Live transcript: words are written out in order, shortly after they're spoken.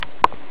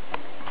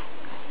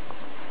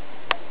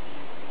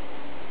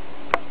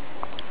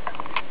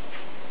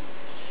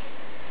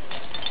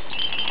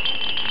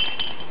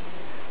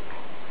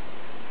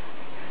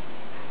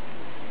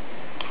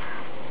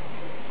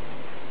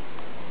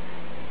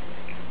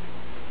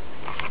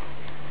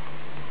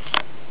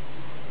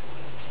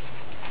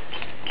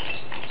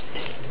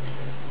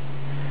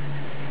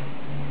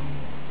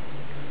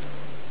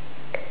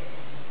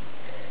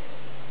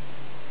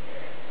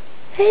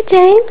Hey,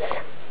 James.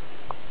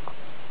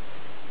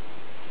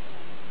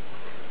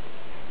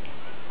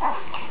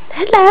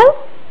 Hello?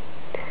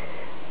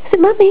 Is it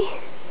Mummy?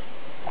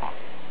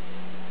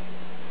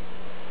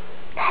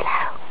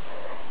 Hello?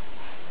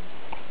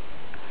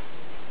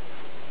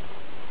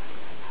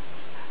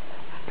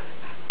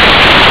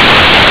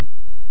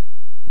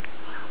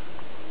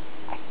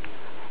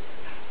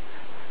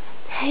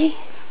 Hey,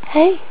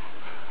 hey.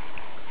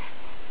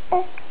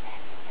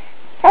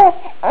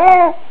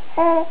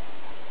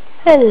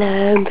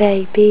 Hello,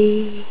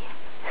 baby.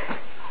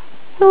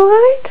 You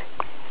alright?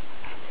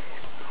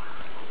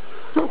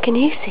 What can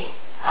you see?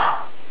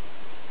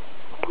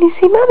 Can you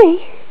see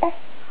Mummy?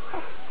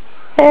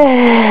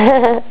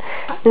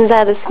 Is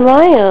that a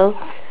smile?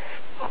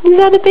 Is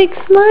that a big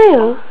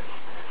smile?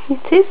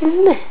 It is,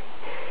 isn't it?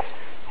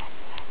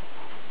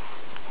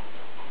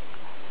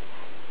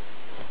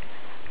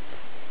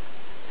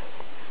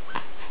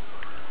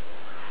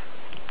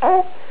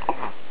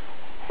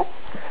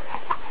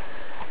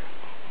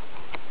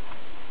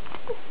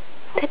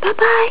 Say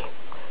bye-bye.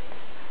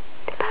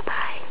 Say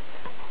bye-bye.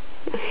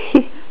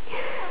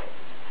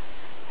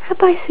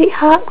 Bye-bye,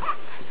 sweetheart.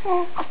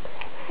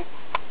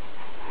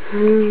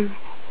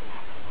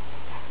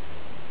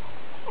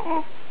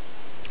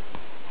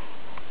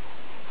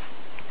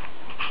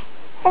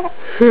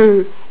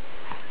 Hmm.